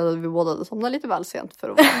konstaterade att vi båda hade somnat lite väl sent för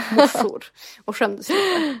att vara morsor. Och skämdes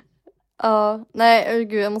lite. Ja, nej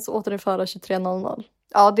gud, jag måste återinföra 23.00.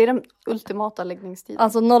 Ja, det är den ultimata läggningstiden.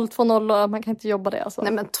 Alltså 020, man kan inte jobba det alltså.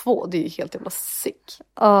 Nej men 2, det är ju helt jävla sick.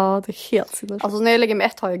 Ja, det är helt sinnessjukt. Alltså när jag lägger mig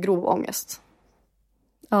 1 har jag grov ångest.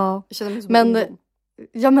 Ja. Jag känner mig som Men, en ungdom.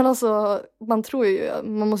 ja men alltså,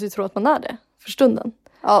 man måste ju tro att man är det för stunden.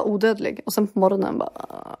 Ja, odödlig. Och sen på morgonen bara...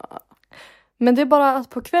 Men det är bara att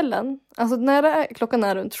på kvällen, alltså klockan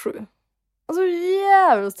är runt 7. Alltså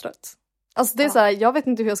jävligt trött. Alltså det är så här, jag vet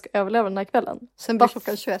inte hur jag ska överleva den här kvällen. Sen blir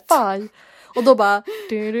klockan 21. Fan. Och då bara...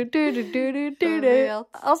 vet.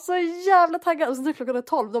 Alltså jävla taggad. Och så när klockan är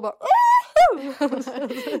 12, då bara... Ja,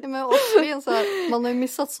 men också, det är så här, man har ju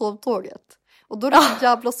missat sovtåget. Och då är det så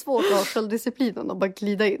jävla svårt att ha självdisciplinen och bara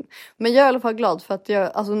glida in. Men jag är i alla fall glad för att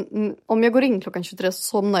alltså, om jag går in klockan 23 så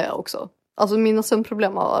somnar jag också. Alltså mina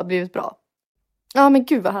sömnproblem har blivit bra. Ja men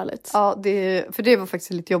gud vad härligt. Ja, för det var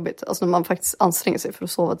faktiskt lite jobbigt. Alltså när man faktiskt anstränger sig för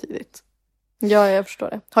att sova tidigt. Ja, jag förstår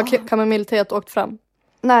det. Har kamomillteet åkt fram?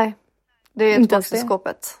 Nej, det är Inte tillbaka i ens det?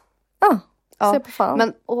 skåpet. Se på fan.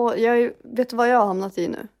 Men vet du vad jag har hamnat i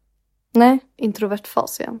nu? Nej. Introvert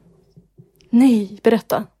fas igen. Nej,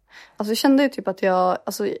 berätta. Alltså jag kände ju typ att jag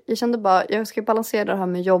kände bara, jag ska balansera det här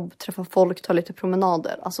med jobb, träffa folk, ta lite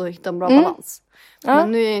promenader. Alltså hitta en bra balans. Ja.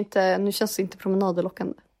 Men nu känns inte promenader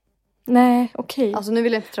lockande. Nej, okej. Alltså nu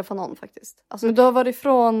vill jag inte träffa någon faktiskt. Alltså, Men du har varit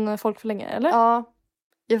ifrån folk för länge, eller? ja,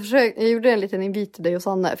 jag gjorde en liten invit till dig och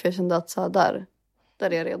Sanne för jag kände att så här, där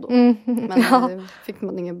är jag redo. Men fick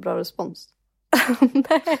man ingen bra respons.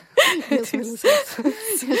 Nej. Jag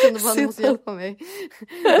kände bara att ni måste hjälpa mig.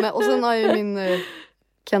 Och sen har jag ju min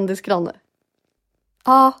kändisgranne.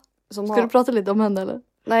 Ja. Som Ska du prata lite om henne eller?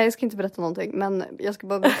 Nej, jag ska inte berätta någonting. Men jag ska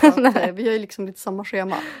bara berätta att vi har ju liksom lite samma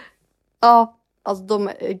schema. Ja. Alltså de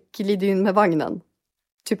glider in med vagnen.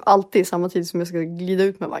 Typ alltid i samma tid som jag ska glida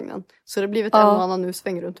ut med vagnen. Så det har blivit en och annan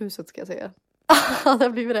sväng runt huset ska jag säga. Ja, det har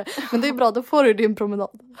blivit det. Men det är bra, då får du din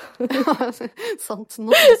promenad. Sant,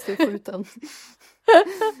 något måste få ut den.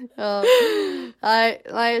 Ja. Nej,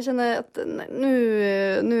 jag känner att nu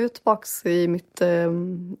är jag tillbaka i mitt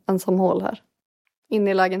ensamhåll här.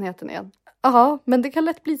 Inne i lägenheten igen. Jaha, men det kan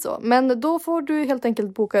lätt bli så. Men då får du helt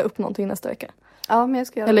enkelt boka upp någonting nästa vecka. Ja, men jag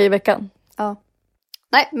ska göra eller i veckan. Ja.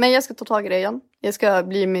 Nej, men jag ska ta tag i det igen. Jag ska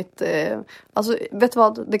bli mitt... alltså, vet du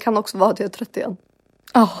vad? Det kan också vara att jag är trött igen.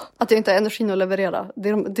 Att jag inte har energin att leverera. Det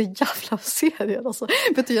är jävla serier. Alltså.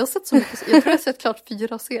 Vet du, jag har sett så mycket. Jag tror jag har sett klart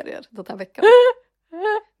 4 serier den här veckan.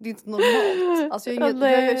 Det är inte normalt. Alltså, jag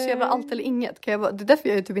gör så jävla allt eller inget. Det är därför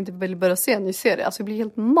jag typ inte vill börja se en ny serie. Alltså, jag blir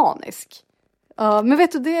helt manisk. Ja, men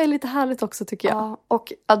vet du, det är lite härligt också tycker jag. Ja,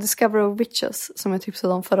 och A Discovery of Witches som jag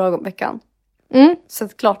tipsade om förra veckan.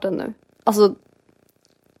 Sett klart den nu.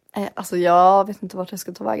 Alltså jag vet inte vart jag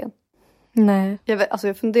ska ta vägen. Nej.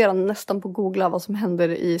 Jag funderar nästan på att googla vad som händer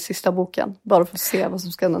i sista boken. Bara för att se vad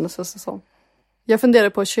som ska hända nästa säsong. Jag funderar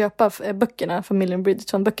på att köpa böckerna, familjen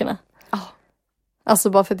Bridgerton-böckerna. Alltså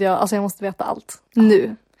bara för att jag måste veta allt.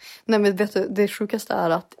 Nu. Nej men vet du, det sjukaste är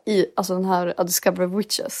att den här A Discovery of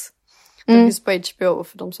Witches. Den finns på HBO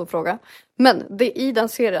för de som frågar. Men i den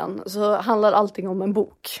serien så handlar allting om en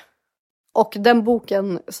bok. Och den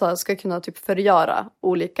boken så ska kunna typ förgöra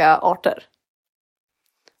olika arter.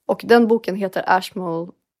 Och den boken heter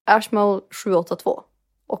Ashmole 782.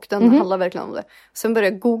 Och den handlar verkligen om det. Sen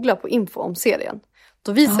började jag googla på info om serien.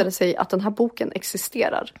 Då visade det sig att den här boken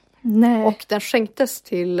existerar. Nej. Och den skänktes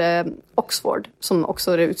till Oxford, som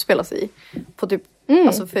också det utspelas i. På typ,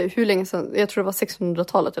 alltså för hur länge sedan, jag tror det var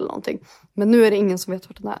 1600-talet eller någonting. Men nu är det ingen som vet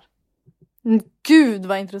vart den är. Gud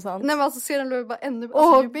vad intressant. Nej men alltså serien blev bara ännu...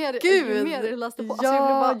 Alltså, ju mer jag läste på. Alltså, jag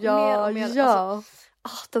blev bara mer och mer... Ja.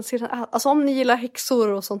 Alltså, den serien är... Alltså om ni gillar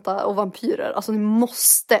häxor och sånt där, och vampyrer. Alltså ni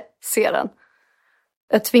måste se den.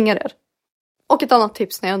 Jag tvingar er. Och ett annat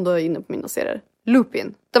tips när jag ändå är inne på mina serier.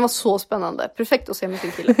 Lupin. Den var så spännande. Perfekt att se med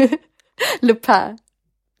sin kille. Lupin.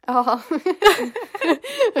 Ja.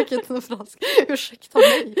 Vilket fransk. Ursäkta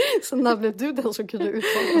mig. Så när blev du den som kunde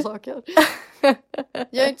uttala saker?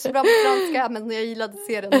 Jag är inte så bra på franska, men jag gillade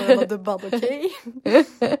serien när den var dubbad, okej?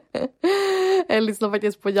 Jag lyssnade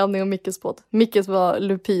faktiskt på Janne och Mickes podd. Mickes var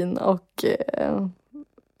Lupin och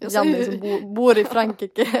Janne som bor i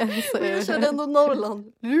Frankrike. Jag kände ändå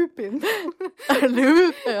Norrland. Lupin.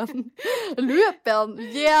 Lupin.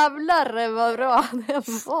 Jävlar vad bra det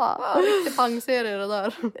var. Riktigt pangserie det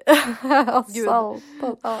där. Gud. Ja.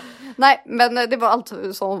 Nej, men det var allt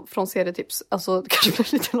som från serietips. Alltså det kanske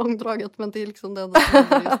blir lite långdraget, men det är liksom det enda som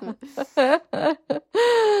händer just nu.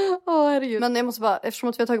 Herregud. Men jag måste bara, eftersom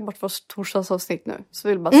att vi har tagit bort vårt torsdagsavsnitt nu, så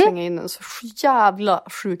vill jag bara slänga in en så jävla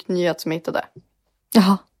sjuk nyhet som jag hittade.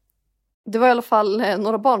 Jaha. Det var i alla fall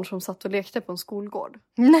några barn som satt och lekte på en skolgård.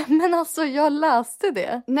 Nej men alltså jag läste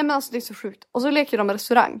det. Nej men alltså det är så sjukt. Och så leker de i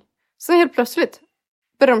restaurang. Sen helt plötsligt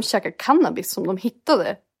började de käka cannabis som de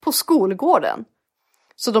hittade på skolgården.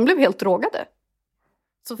 Så de blev helt drogade.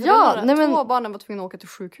 Så två barnen var tvungna att åka till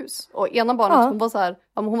sjukhus. Och ena barnet hon var så här,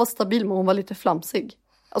 ja, hon var stabil men hon var lite flamsig.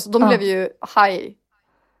 Alltså de blev ju high.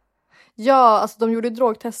 Ja, alltså de gjorde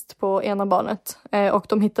drogtest på ena barnet. Och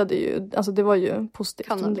de hittade ju, alltså det var ju positivt.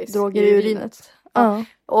 Cannabis droger i urinet. Ja.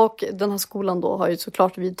 Och den här skolan då har ju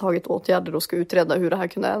såklart vidtagit åtgärder och ska utreda hur det här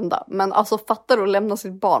kunde hända. Men alltså fattar du att lämna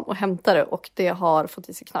sitt barn och hämta det och det har fått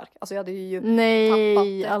i sig knark. Alltså jag hade ju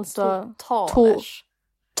tappat det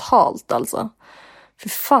totalt alltså. För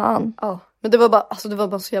fan. Ja. Men det var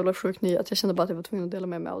bara så jävla sjuk nyhet. Jag kände bara att jag var tvungen att dela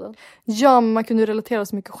med mig av den. Ja, men man kunde relatera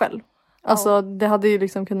så mycket själv. Alltså det hade ju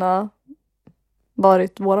liksom kunnat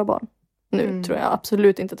varit våra barn. Nu tror jag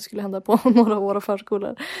absolut inte att det skulle hända på några av våra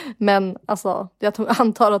förskolor. Men alltså, jag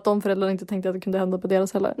antar att de föräldrarna inte tänkte att det kunde hända på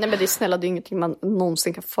deras heller. Nej men det är snälla, det är ingenting man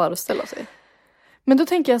någonsin kan föreställa sig. Men då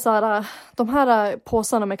tänker jag så här, de här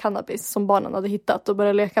påsarna med cannabis som barnen hade hittat och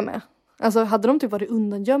börjat leka med. Alltså hade de typ varit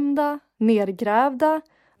undangömda, nergrävda?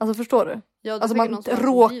 Alltså förstår du? Ja, alltså man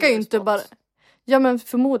råkar ju inte bara... Ja men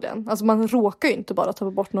förmodligen. Alltså man råkar ju inte bara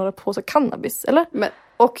ta bort några påsar cannabis, eller? Men,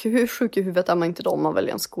 och hur sjuk i huvudet är man inte då om man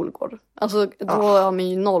väljer en skolgård? Alltså då har man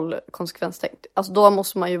ju noll konsekvenstänkt. Alltså då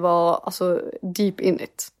måste man ju vara deep in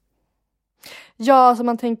it. Ja, alltså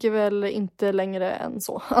man tänker väl inte längre än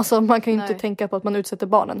så. Alltså man kan ju inte tänka på att man utsätter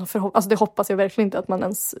barnen. Alltså det hoppas jag verkligen inte att man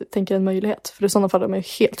ens tänker en möjlighet. För i sådana fall är man ju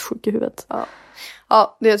helt sjuk i huvudet.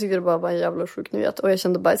 Ja, jag tyckte det bara var en jävla sjuk nyhet. Och jag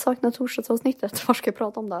kände bara, jag saknar torsdagsavsnittet. Var ska jag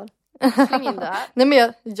prata om det här? Släng in det här.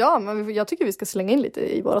 Nej men jag tycker vi ska slänga in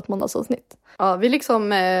lite i vårat måndagsavsnitt. Ja, vi liksom...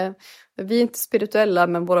 vi är inte spirituella,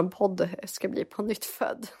 men vår podd ska bli på nytt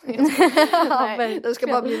född. Nej, det ska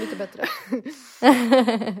bara bli lite bättre.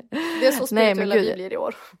 Det är så spirituella vi blir i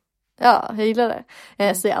år. Ja, jag gillar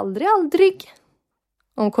det. Säg aldrig, aldrig.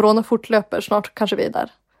 Om corona fortlöper, snart kanske vi är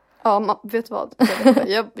där. Ja, vet du vad?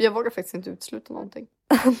 Jag vågar faktiskt inte utesluta någonting.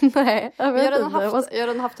 Nej, jag har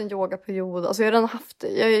redan haft en yogaperiod. Alltså jag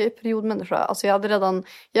är periodmänniska. Alltså jag har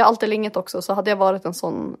alltid linget också. Så hade jag varit en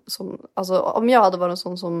sån som... Alltså om jag hade varit en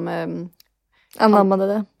sån som...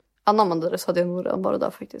 Anammade det så hade jag nog redan varit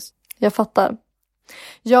där faktiskt. Jag fattar.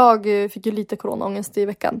 Jag fick ju lite coronaångest i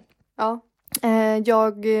veckan. Ja.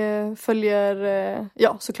 Jag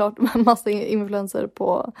följer, såklart massa influencer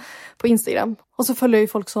på Instagram. Och så följer jag ju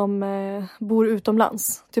folk som bor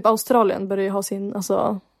utomlands. Typ Australien börjar ju ha sin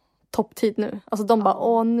topptid nu. Alltså de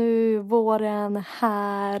bara, nu våren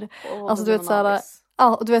här. Alltså du vet såhär,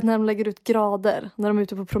 du vet när de lägger ut grader. När de är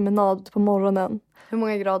ute på promenad på morgonen. Hur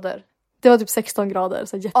många grader? Det var typ 16 grader,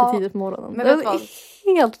 så jättetidigt på morgonen. Men det var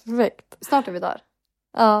helt perfekt. Snart är vi där.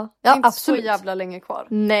 Ja, det är inte absolut. så jävla länge kvar.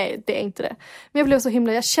 Nej, det är inte det. Men jag blev så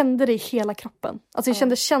jag kände det i hela kroppen. Alltså jag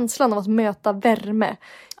kände känslan av att möta värme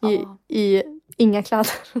i inga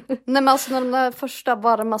kläder. Nej men alltså när de där första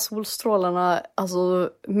varma solstrålarna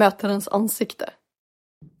möter ens ansikte.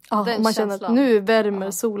 Ja, och man känner att nu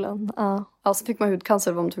värmer solen. Ja. Alltså fick man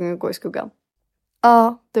hudcancer var man tvungen att gå i skuggan.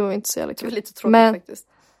 Ja, det var inte så jävla kul. Det var lite tråkigt faktiskt.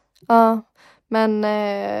 Ja,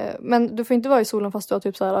 men du får inte vara i solen fast du har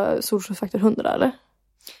typ solskyddsfaktor 100 eller?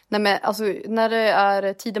 Nej men alltså när det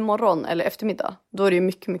är tidig morgon eller eftermiddag då är det ju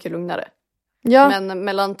mycket, mycket lugnare. Ja. Men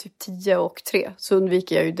mellan typ 10 och 3 så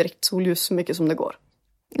undviker jag ju direkt solljus så mycket som det går.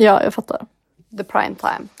 Ja, jag fattar. The prime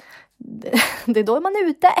time. Det är då man är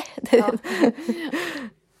ute. Ja.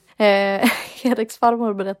 Eriks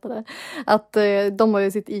farmor berättade att de har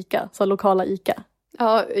ju sitt ICA, så lokala ICA.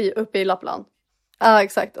 Ja, uppe i Lappland. Ja,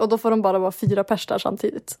 exakt. Och då får de bara vara 4 pers där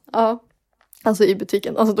samtidigt. Ja. Alltså i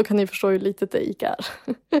butiken. Alltså då kan ni förstå hur litet det ICA är.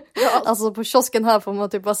 Ja. Alltså på kiosken här får man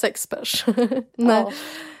typ vara 6 pers. Nej.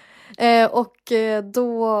 Ja. Och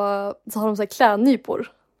då så har de så här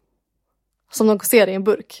klädnypor. Som de ser i en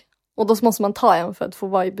burk. Och då måste man ta en för att få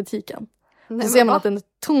vara i butiken. Nej, så ser man att den är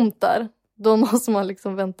tomt där. Då måste man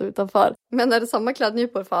liksom vänta utanför. Men är det samma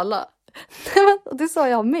klädnypor för alla? Nej, men det sa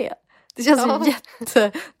jag med. Det känns ju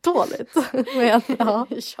jättedåligt. Men, ja,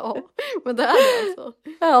 men det är det alltså.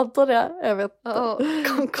 Jag antar det, jag vet. Ja,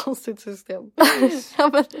 konstigt system. Ja,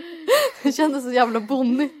 men det kändes så jävla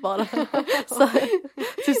bonnigt bara.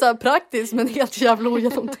 Typ så här praktiskt men helt jävla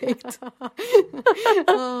ogenomtänkt.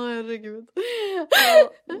 Herregud.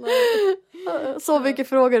 Så mycket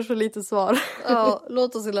frågor, så lite svar. Ja,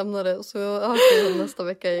 låt oss lämna det så hörs vi nästa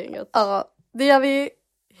vecka i gänget. Ja, det gör vi.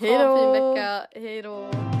 Hej då. Ha en fin vecka. Hej då.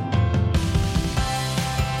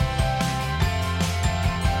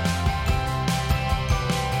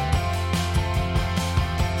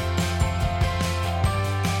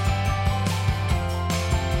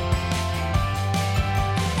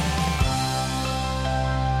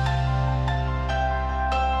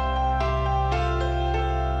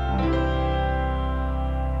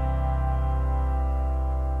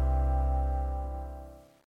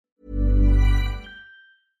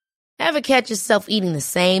 Ever catch yourself eating the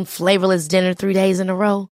same flavorless dinner 3 days in a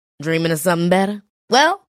row? Dreaming of something better?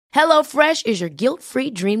 Well, HelloFresh is your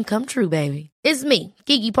guilt-free dream come true, baby. It's me,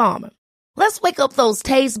 Keke Palmer. Let's wake up those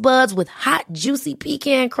taste buds with hot, juicy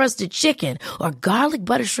pecan-crusted chicken or garlic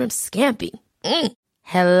butter shrimp scampi.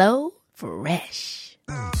 Hello Fresh.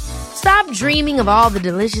 Stop dreaming of all the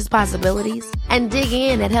delicious possibilities and dig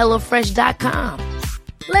in at HelloFresh.com.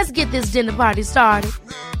 Let's get this dinner party started.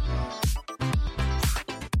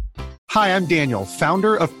 Hi, I'm Daniel,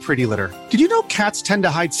 founder of Pretty Litter. Did you know cats tend to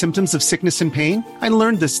hide symptoms of sickness and pain? I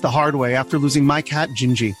learned this the hard way after losing my cat,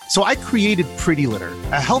 Gingy. So I created Pretty Litter,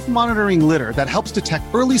 a health monitoring litter that helps detect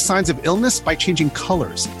early signs of illness by changing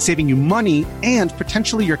colors, saving you money and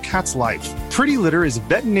potentially your cat's life. Pretty Litter is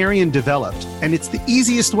veterinarian developed, and it's the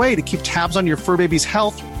easiest way to keep tabs on your fur baby's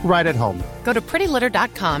health right at home. Go to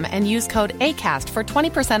prettylitter.com and use code ACAST for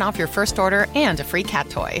 20% off your first order and a free cat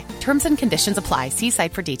toy. Terms and conditions apply. See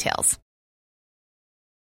site for details.